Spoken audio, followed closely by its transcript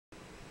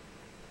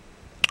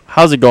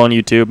How's it going,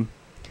 YouTube?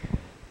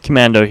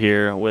 Kemando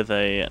here with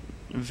a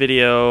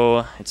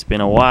video. It's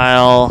been a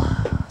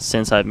while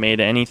since I've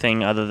made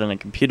anything other than a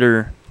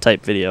computer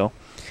type video,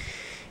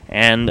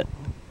 and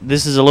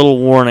this is a little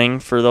warning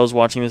for those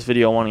watching this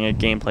video wanting a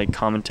gameplay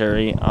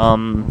commentary.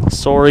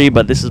 Sorry,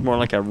 but this is more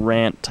like a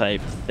rant type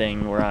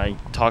thing where I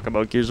talk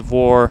about Gears of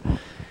War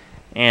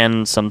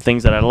and some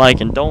things that I like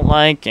and don't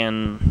like,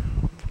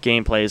 and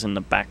gameplay is in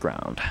the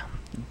background.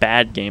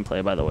 Bad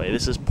gameplay, by the way.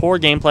 This is poor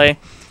gameplay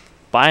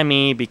by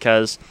me,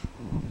 because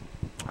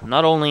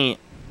not only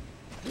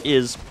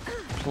is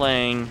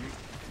playing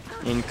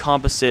in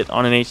composite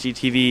on an HD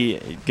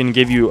TV going to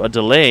give you a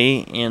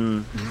delay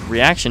in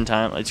reaction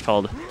time. It's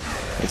called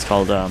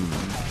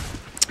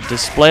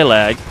display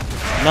lag.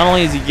 Not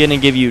only is it going to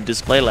give you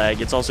display lag,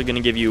 it's also going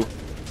to give you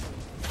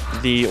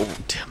the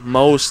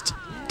most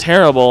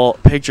terrible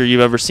picture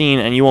you've ever seen,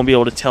 and you won't be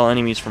able to tell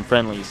enemies from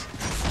friendlies.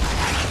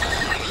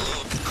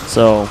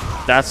 So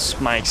that's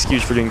my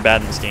excuse for doing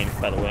bad in this game,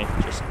 by the way,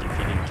 just if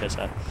you didn't catch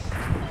that.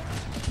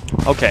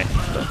 Okay,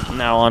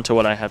 now on to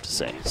what I have to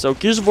say. So,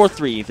 Gears of War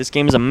 3, this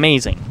game is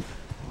amazing.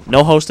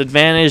 No host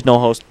advantage, no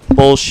host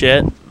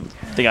bullshit.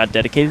 They got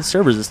dedicated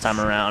servers this time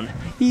around.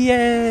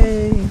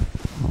 Yay!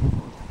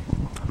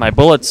 My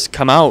bullets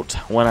come out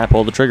when I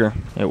pull the trigger.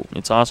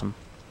 It's awesome.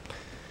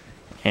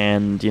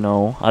 And, you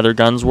know, other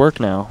guns work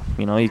now.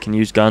 You know, you can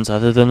use guns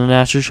other than the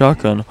Gnasher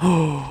shotgun.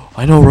 Oh,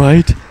 I know,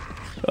 right?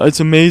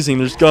 It's amazing.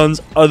 There's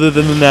guns other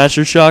than the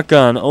Gnasher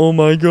shotgun. Oh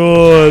my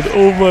god.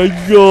 Oh my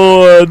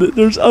god.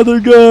 There's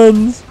other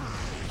guns.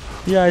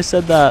 Yeah, I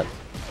said that.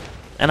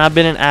 And I've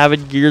been an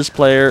avid Gears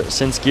player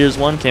since Gears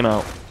 1 came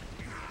out.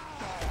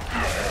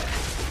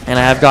 And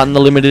I have gotten the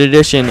limited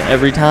edition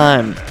every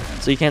time.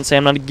 So you can't say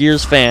I'm not a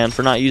Gears fan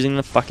for not using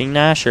the fucking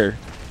Gnasher.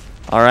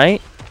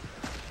 Alright?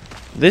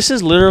 This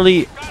is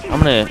literally... I'm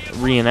going to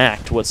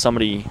reenact what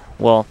somebody...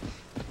 Well,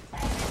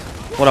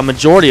 what a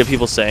majority of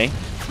people say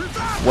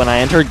when I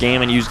enter a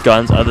game and use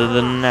guns other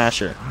than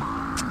Gnasher,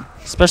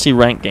 especially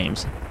ranked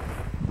games.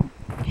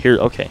 Here,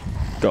 okay,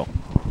 go.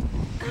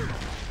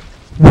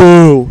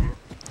 Whoa,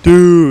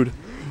 dude!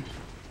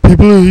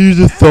 People who use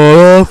the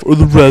sawed-off or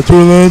the retro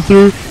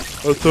lancer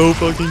are so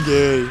fucking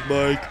gay,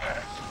 Mike.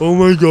 Oh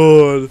my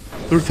god,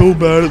 they're so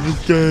bad at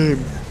this game.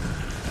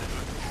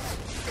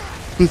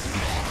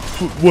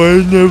 Why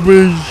isn't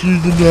everybody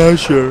use the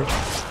Gnasher?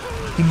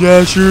 The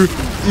Gnasher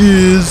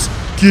is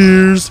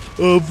Gears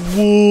of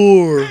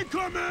War.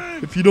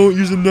 If you don't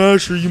use a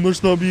Gnasher, you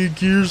must not be a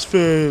Gears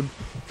fan,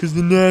 because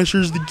the Gnasher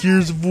is the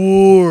Gears of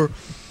War,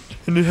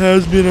 and it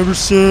has been ever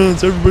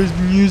since. Everybody's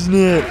been using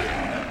it.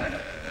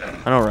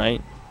 I know,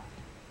 right?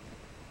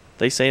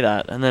 They say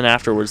that, and then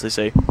afterwards they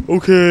say,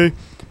 okay,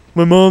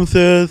 my mom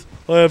says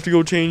I have to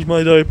go change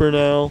my diaper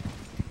now,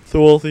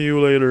 so I'll see you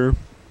later.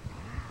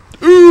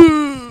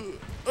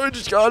 I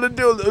just got a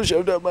dildo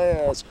shoved up my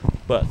ass.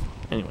 But,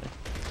 anyway.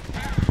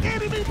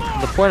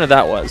 The point of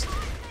that was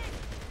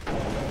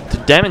to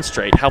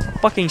demonstrate how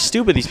fucking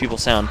stupid these people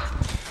sound.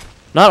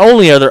 Not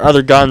only are there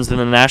other guns than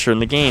the Gnasher in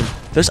the game,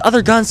 there's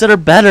other guns that are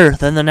better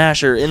than the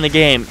Gnasher in the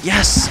game.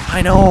 Yes,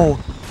 I know.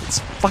 It's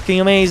fucking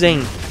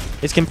amazing.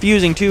 It's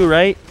confusing too,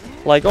 right?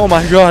 Like, oh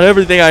my god,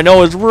 everything I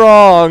know is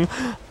wrong.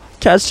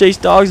 Cats chase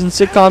dogs and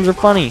sitcoms are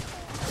funny.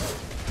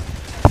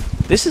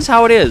 This is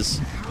how it is.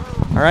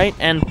 Alright?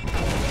 And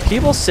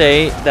people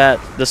say that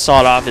the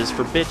sawed-off is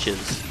for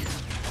bitches.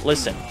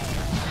 Listen.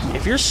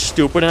 If you're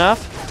stupid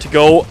enough to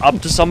go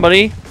up to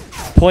somebody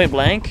point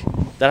blank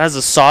that has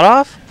a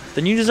sawed-off,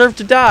 then you deserve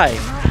to die.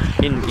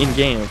 In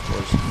game, of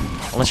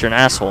course. Unless you're an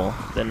asshole,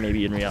 then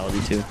maybe in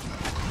reality too.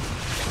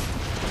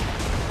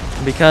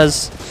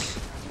 Because,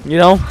 you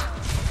know,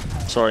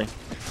 sorry.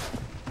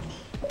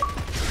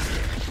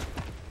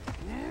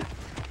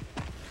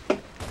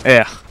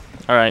 Yeah,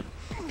 alright.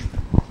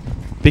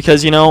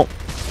 Because, you know,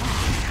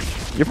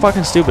 you're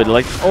fucking stupid.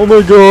 Like, oh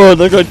my god,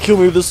 that guy killed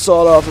me with a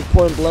sawed-off at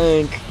point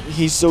blank.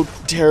 He's so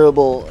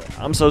terrible.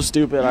 I'm so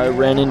stupid. I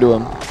ran into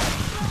him.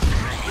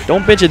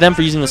 Don't bitch at them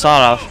for using the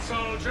sawed-off.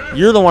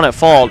 You're the one at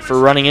fault for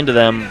running into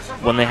them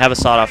when they have a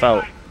sawed-off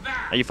out.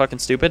 Are you fucking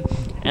stupid?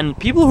 And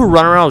people who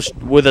run around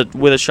with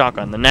a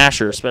shotgun, the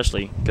Gnasher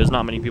especially, because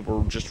not many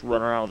people just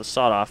run around with a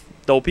sawed-off.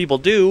 Though people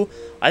do,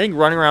 I think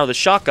running around with a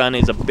shotgun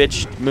is a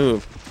bitch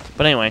move.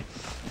 But anyway.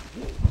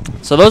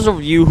 So those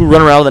of you who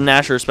run around with a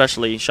Gnasher,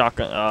 especially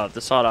shotgun,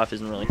 the sawed-off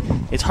isn't really...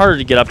 It's harder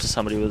to get up to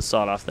somebody with a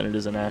sawed-off than it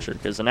is a Gnasher,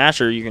 because a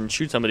Gnasher, you can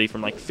shoot somebody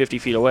from like 50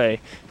 feet away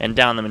and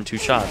down them in 2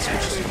 shots, which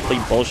is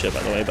complete bullshit,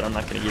 by the way, but I'm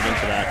not going to get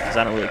into that, because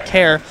I don't really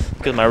care,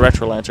 because my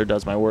retro lancer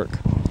does my work.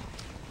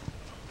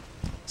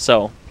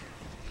 So,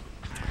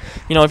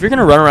 you know, if you're going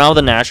to run around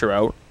with a Gnasher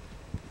out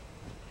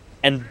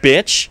and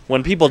bitch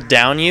when people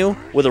down you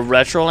with a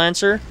retro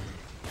lancer,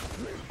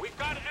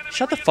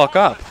 shut the fuck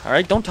up,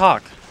 alright? Don't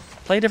talk.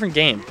 Play a different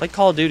game. Play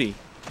Call of Duty.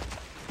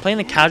 Play in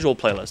the casual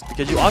playlist,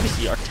 because you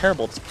obviously are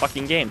terrible at this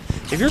fucking game.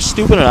 If you're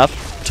stupid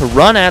enough to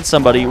run at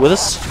somebody with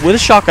a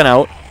shotgun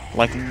out,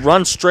 like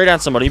run straight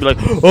at somebody, be like,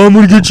 I'm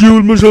gonna get you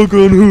with my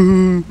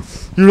shotgun.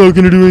 You're not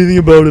gonna do anything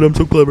about it. I'm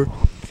so clever.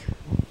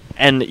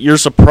 and you're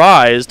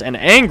surprised and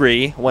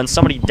angry when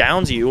somebody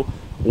downs you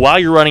while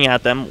you're running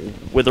at them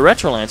with a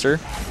Retro Lancer,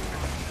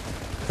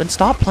 then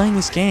stop playing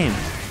this game.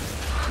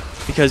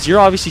 Because you're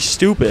obviously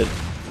stupid.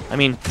 I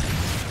mean,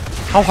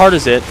 how hard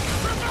is it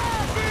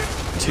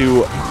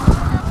to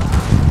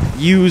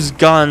use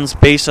guns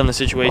based on the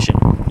situation?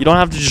 You don't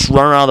have to just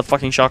run around the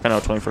fucking shotgun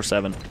out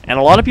 24/7. And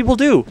a lot of people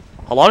do.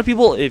 A lot of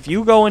people, if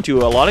you go into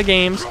a lot of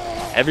games,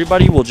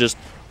 everybody will just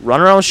run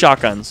around with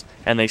shotguns.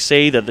 And they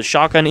say that the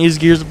shotgun is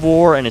Gears of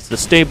War and it's the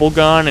staple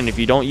gun, and if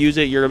you don't use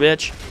it, you're a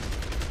bitch.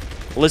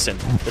 Listen,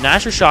 the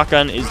Gnasher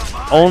shotgun is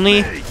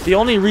the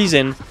only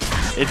reason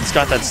it's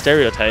got that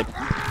stereotype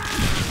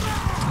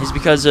is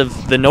because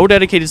of the no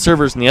dedicated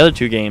servers in the other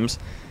two games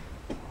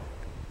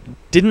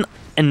didn't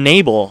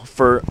enable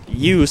for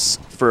use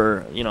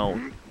for, you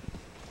know,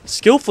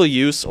 skillful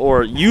use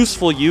or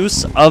useful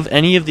use of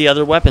any of the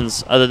other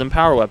weapons other than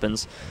power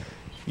weapons.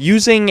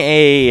 Using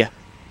a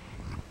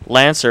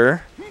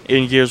Lancer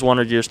in Gears 1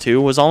 or Gears 2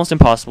 was almost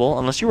impossible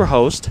unless you were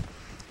host.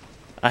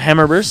 A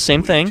Hammerburst,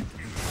 same thing.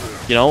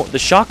 You know, the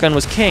shotgun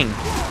was king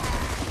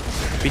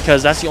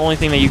because that's the only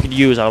thing that you could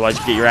use, otherwise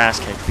you get your ass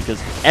kicked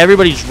because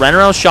everybody just ran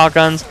around with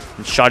shotguns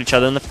and shot each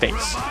other in the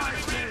face.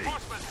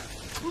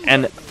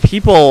 And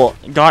people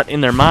got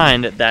in their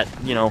mind that,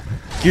 you know,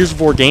 Gears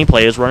of War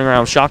gameplay is running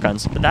around with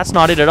shotguns, but that's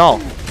not it at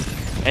all.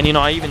 And, you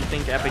know, I even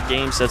think Epic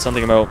Games said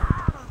something about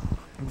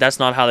that's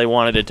not how they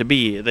wanted it to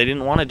be. They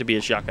didn't want it to be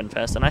a shotgun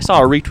fest. And I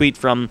saw a retweet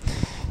from,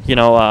 you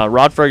know,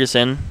 Rod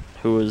Ferguson,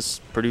 who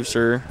was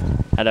producer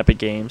at Epic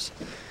Games.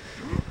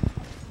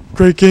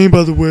 Great game,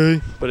 by the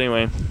way. But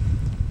anyway,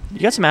 you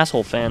got some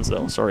asshole fans,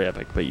 though. Sorry,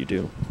 Epic, but you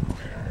do.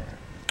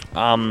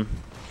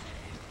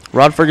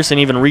 Rod Ferguson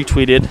even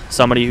retweeted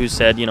somebody who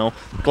said, you know,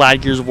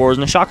 glad Gears of War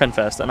isn't a shotgun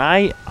fest. And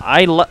I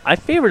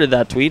favorited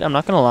that tweet, I'm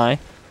not going to lie,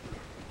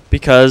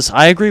 because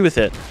I agree with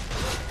it.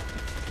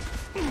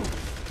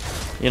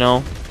 You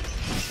know,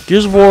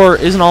 Gears of War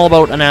isn't all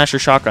about a Gnasher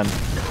shotgun.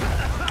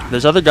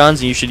 There's other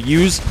guns, and you should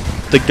use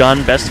the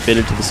gun best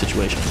fitted to the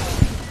situation.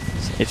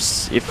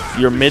 If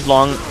you're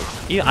mid-long,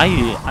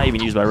 I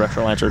even use my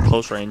Retro Lancer at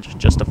close range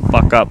just to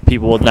fuck up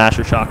people with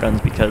Gnasher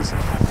shotguns because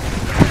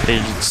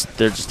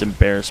they're just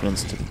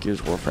embarrassments to the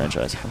Gears of War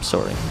franchise. I'm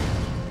sorry.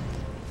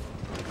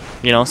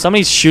 You know,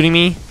 somebody's shooting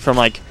me from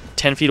like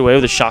 10 feet away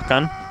with a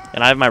shotgun,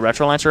 and I have my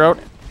Retro Lancer out,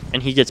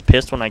 and he gets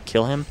pissed when I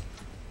kill him.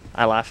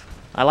 I laugh.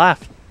 I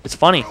laugh. It's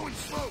funny.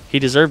 He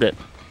deserved it.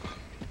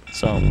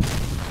 So,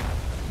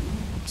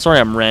 sorry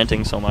I'm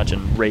ranting so much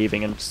and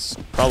raving and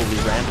probably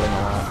rambling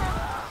a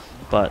lot.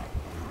 But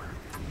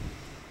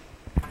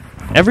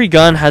every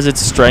gun has its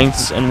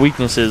strengths and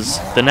weaknesses.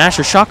 The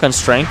Gnasher shotgun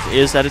strength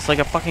is that it's like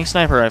a fucking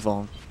sniper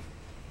rifle.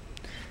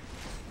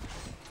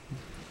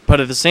 But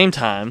at the same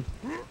time,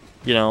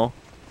 you know,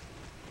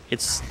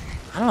 it's,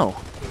 I don't know,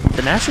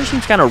 the Gnasher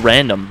seems kind of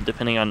random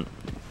depending on,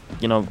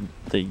 you know,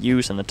 the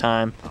use and the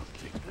time.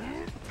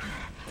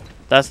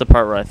 That's the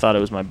part where I thought it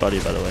was my buddy,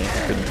 by the way.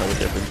 I couldn't tell the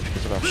difference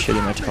because of how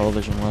shitty my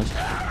television was.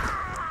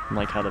 And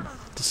like how the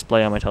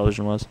display on my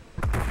television was.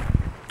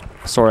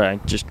 Sorry, I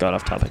just got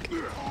off topic.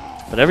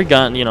 But every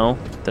gun, you know,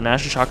 the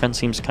Gnasher shotgun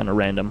seems kind of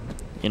random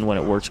in when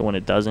it works and when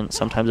it doesn't.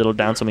 Sometimes it'll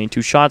down somebody in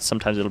 2 shots.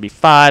 Sometimes it'll be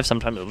 5.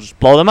 Sometimes it'll just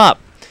blow them up.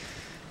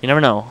 You never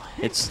know.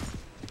 It's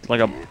like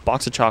a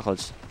box of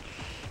chocolates.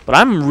 But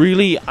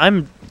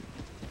I'm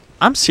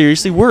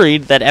seriously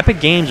worried that Epic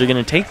Games are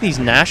going to take these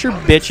Gnasher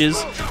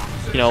bitches,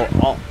 you know,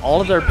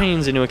 all of their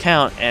opinions into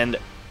account and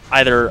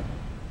either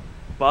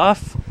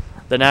buff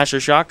the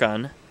Gnasher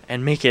shotgun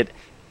and make it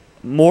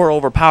more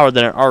overpowered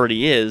than it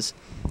already is,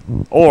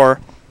 or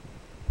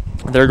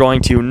they're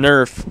going to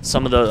nerf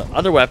some of the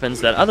other weapons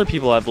that other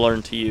people have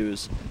learned to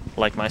use,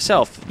 like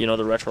myself, you know,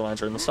 the Retro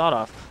Lancer and the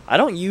Sawed-Off. I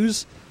don't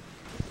use,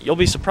 you'll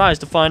be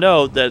surprised to find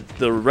out that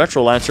the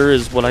Retro Lancer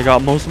is what I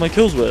got most of my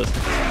kills with.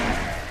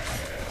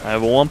 I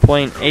have a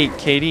 1.8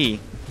 KD,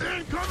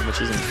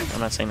 which isn't, I'm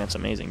not saying that's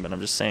amazing, but I'm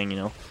just saying, you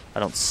know, I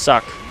don't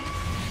suck,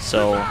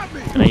 so,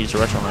 and I use a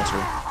Retro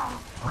Lancer.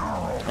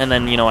 And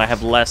then, you know, I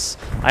have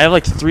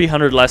like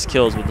 300 less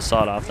kills with the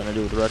Sawed-Off than I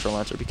do with the Retro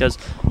Lancer, because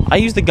I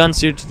use the gun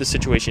suited to the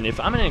situation. If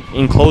I'm in an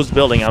enclosed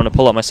building, I'm going to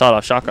pull out my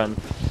Sawed-Off shotgun.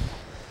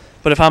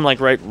 But if I'm like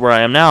right where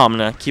I am now, I'm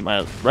going to keep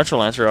my Retro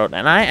Lancer out.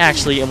 And I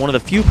actually am one of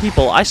the few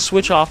people, I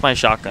switch off my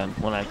shotgun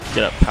when I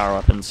get up power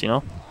weapons, you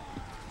know.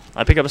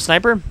 I pick up a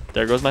sniper,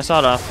 there goes my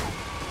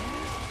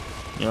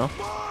Sawed-Off. You know.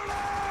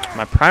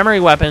 My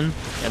primary weapon,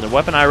 and the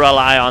weapon I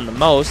rely on the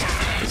most,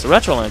 is the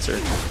Retro Lancer.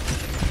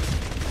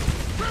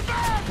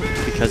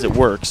 Because it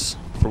works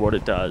for what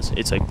it does.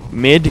 It's a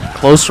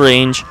mid-close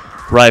range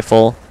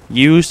rifle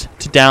used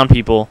to down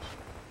people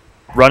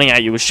running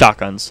at you with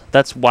shotguns.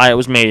 That's why it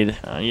was made.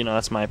 You know,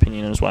 that's my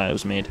opinion as why it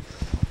was made.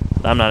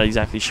 I'm not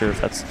exactly sure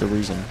if that's the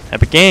reason.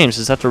 Epic Games,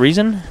 is that the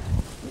reason?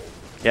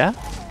 Yeah?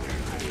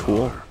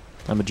 Cool.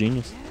 I'm a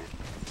genius.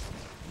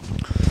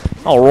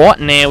 Alright,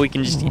 now we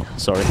can just... Yeah,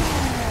 sorry.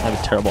 I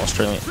have a terrible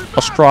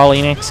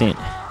Australian accent.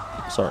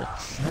 Sorry.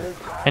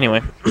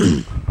 Anyway.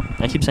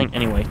 I keep saying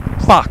anyway.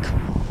 Fuck!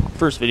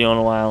 First video in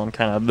a while, I'm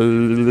kind of...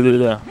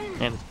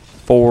 And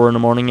 4 in the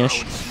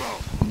morning-ish.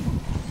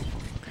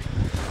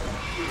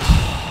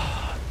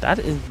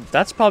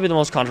 That's probably the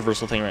most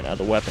controversial thing right now,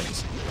 the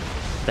weapons.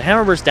 The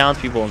hammer burst downs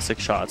people in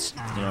 6 shots,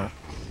 you know.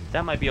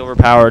 That might be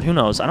overpowered, who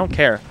knows, I don't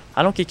care.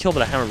 I don't get killed by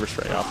the hammer burst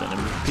very often,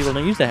 and people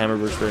don't use the hammer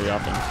burst very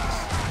often.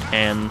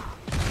 And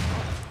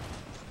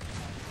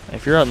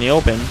if you're out in the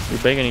open, you're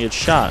begging to get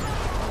shot.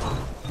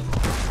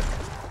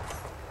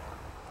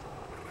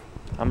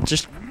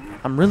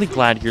 I'm really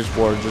glad Gears of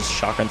War is just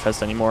Shotgun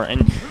Fest anymore.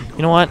 And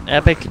you know what,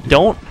 Epic,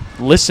 don't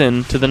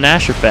listen to the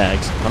Gnasher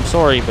fags. I'm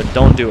sorry, but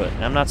don't do it.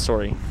 I'm not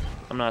sorry.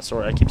 I'm not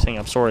sorry. I keep saying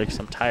I'm sorry because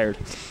I'm tired.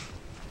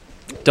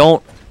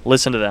 Don't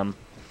listen to them.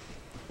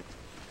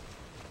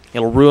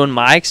 It'll ruin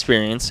my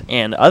experience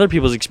and other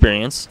people's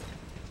experience.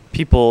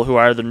 People who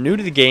are either new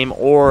to the game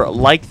or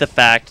like the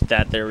fact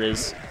that there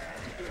is,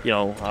 you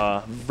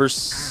know,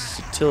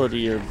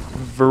 versatility or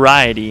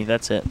variety.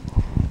 That's it.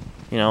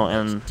 You know,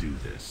 and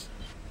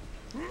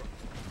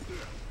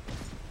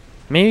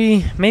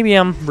maybe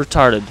I'm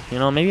retarded. You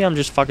know, maybe I'm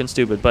just fucking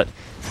stupid. But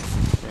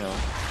you know,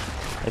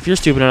 if you're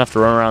stupid enough to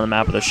run around the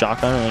map with a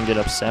shotgun and then get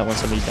upset when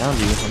somebody's down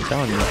to you, I'm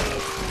telling you,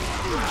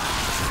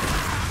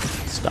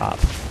 stop.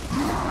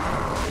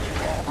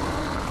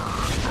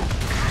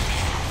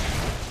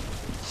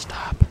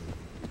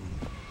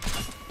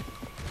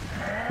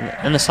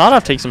 And the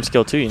sawed-off takes some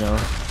skill too, you know.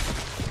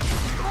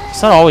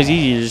 It's not always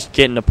easy to just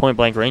get into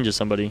point-blank range of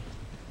somebody.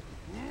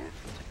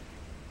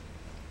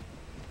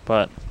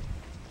 But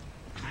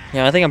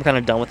yeah, I think I'm kind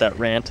of done with that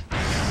rant.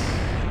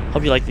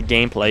 Hope you like the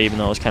gameplay, even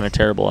though it was kind of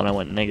terrible and I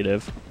went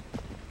negative.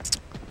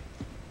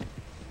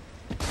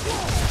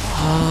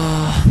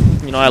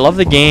 You know, I love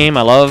the game.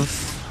 I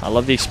love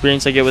the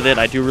experience I get with it.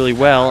 I do really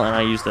well, and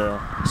I use the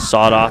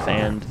sawed-off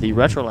and the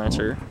retro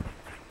lancer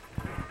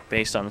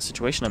based on the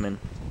situation I'm in.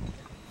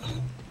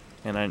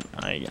 And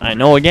I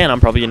know, again,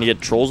 I'm probably going to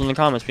get trolls in the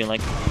comments being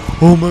like,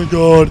 oh my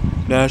god,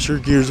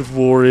 Gnasher Gears of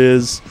War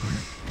is...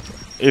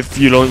 If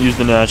you don't use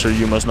the Gnasher,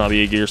 you must not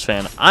be a Gears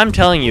fan. I'm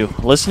telling you,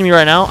 listen to me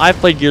right now, I've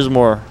played Gears of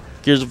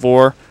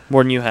War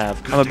more than you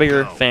have. I'm a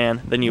bigger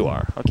fan than you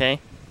are, okay?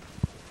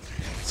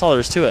 That's all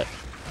there is to it.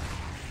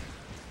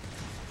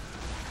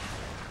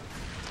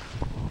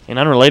 In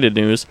unrelated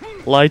news,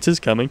 Lights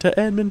is coming to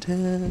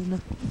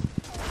Edmonton.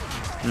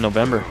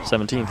 November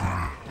 17th.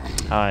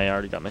 I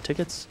already got my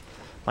tickets.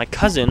 My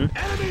cousin,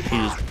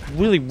 he's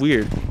really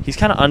weird. He's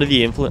kind of under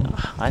the influence.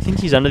 I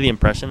think he's under the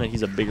impression that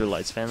he's a bigger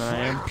Lights fan than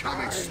I am.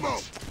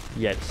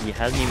 Yet he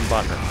hasn't even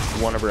bought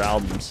one of her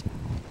albums.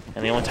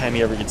 And the only time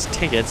he ever gets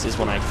tickets is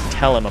when I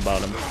tell him about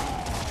them.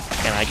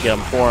 And I get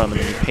them for him, and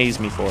then he pays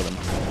me for them.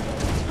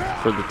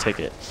 For the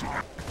ticket.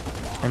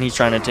 And he's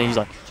trying to, he's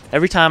like,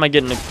 every time I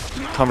get in a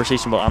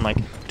conversation about, I'm like,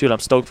 dude, I'm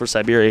stoked for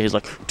Siberia. He's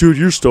like, dude,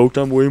 you're stoked.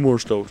 I'm way more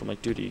stoked. I'm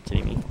like, dude, are you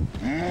kidding me?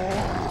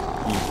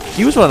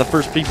 He was one of the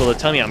first people to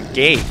tell me I'm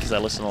gay because I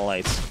listen to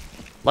Lights.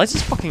 Lights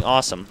is fucking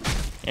awesome.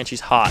 And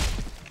she's hot.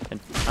 And,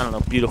 I don't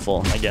know,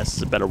 beautiful, I guess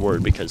is a better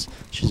word because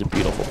she's a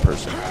beautiful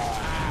person.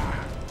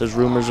 There's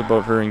rumors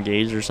about her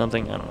engaged or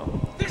something. I don't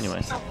know.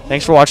 Anyway,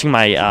 thanks for watching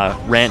my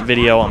rant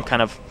video. I'm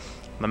kind of,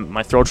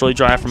 my throat's really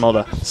dry from all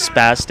the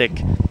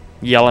spastic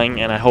yelling,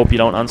 and I hope you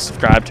don't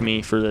unsubscribe to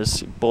me for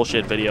this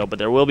bullshit video. But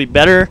there will be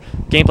better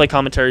gameplay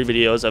commentary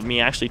videos of me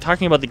actually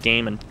talking about the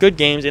game and good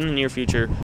games in the near future.